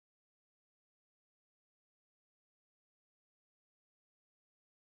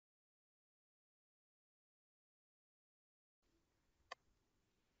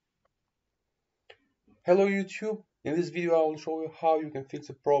Hello YouTube, in this video I will show you how you can fix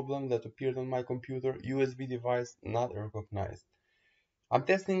a problem that appeared on my computer, USB device not recognized. I'm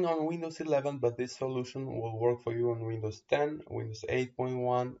testing on Windows 11, but this solution will work for you on Windows 10, Windows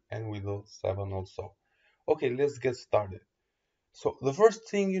 8.1 and Windows 7 also. Okay, let's get started. So the first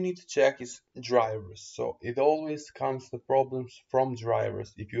thing you need to check is drivers. So it always comes the problems from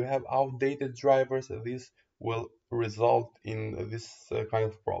drivers. If you have outdated drivers, this will result in this kind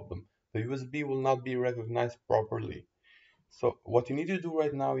of problem. The USB will not be recognized properly. So what you need to do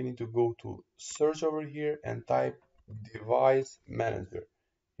right now, you need to go to search over here and type device manager.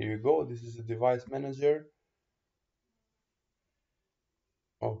 Here you go, this is the device manager.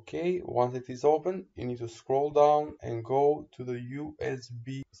 Okay, once it is open, you need to scroll down and go to the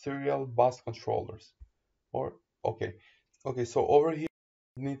USB serial bus controllers. Or okay, so over here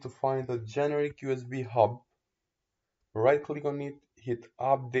you need to find the generic USB hub. Right click on it, hit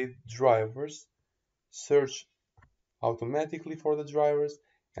update drivers, search automatically for the drivers,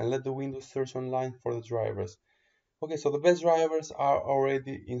 and let the Windows search online for the drivers. Okay, so the best drivers are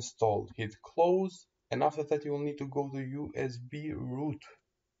already installed. Hit close, and after that you will need to go to USB root.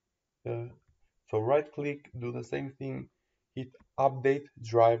 So right click, do the same thing, hit update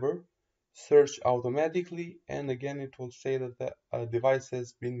driver, search automatically, and again it will say that the device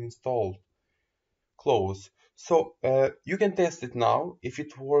has been installed. Close. So you can test it now. If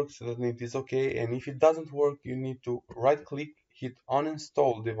it works, then it is okay, and if it doesn't work, you need to right click, hit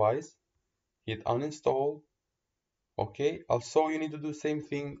uninstall device, hit uninstall. Okay, also you need to do the same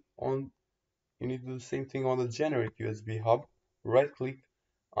thing on the generic USB hub. Right click,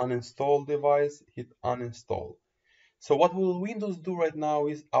 uninstall device, hit uninstall. So what will Windows do right now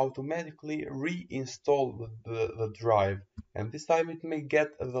is automatically reinstall the drive, and this time it may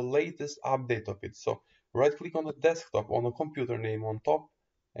get the latest update of it. So right click on the desktop on the computer name on top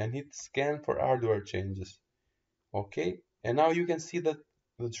and hit scan for hardware changes. Okay, and now you can see that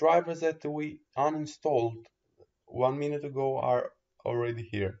the drivers that we uninstalled 1 minute ago are already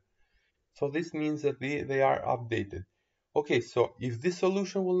here. So this means that they are updated. Okay, so if this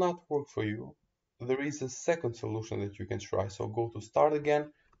solution will not work for you, there is a second solution that you can try. So go to start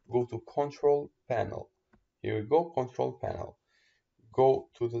again, go to control panel. Here we go, control panel. Go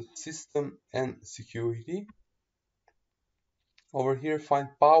to the system and security. Over here find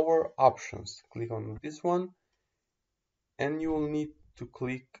power options. Click on this one and you will need to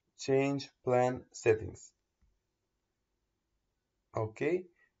click change plan settings. Okay,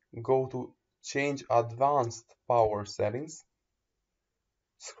 go to change advanced power settings.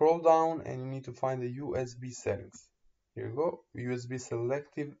 Scroll down and you need to find the USB settings. Here you go, USB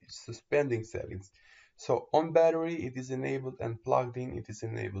selective suspending settings. So on battery it is enabled and plugged in it is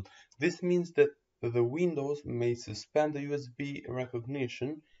enabled. This means that the Windows may suspend the USB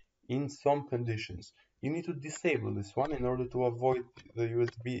recognition in some conditions. You need to disable this one in order to avoid the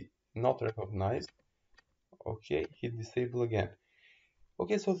USB not recognized. Okay, hit disable again.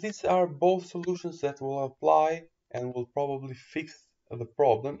 Okay, so these are both solutions that will apply and will probably fix the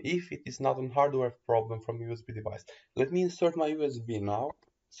problem if it is not a hardware problem from USB device. Let me insert my USB now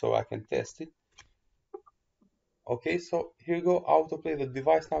so I can test it. Okay, so here you go, autoplay. The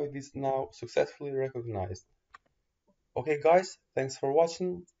device now it is now successfully recognized. Okay guys, thanks for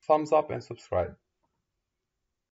watching, thumbs up and subscribe.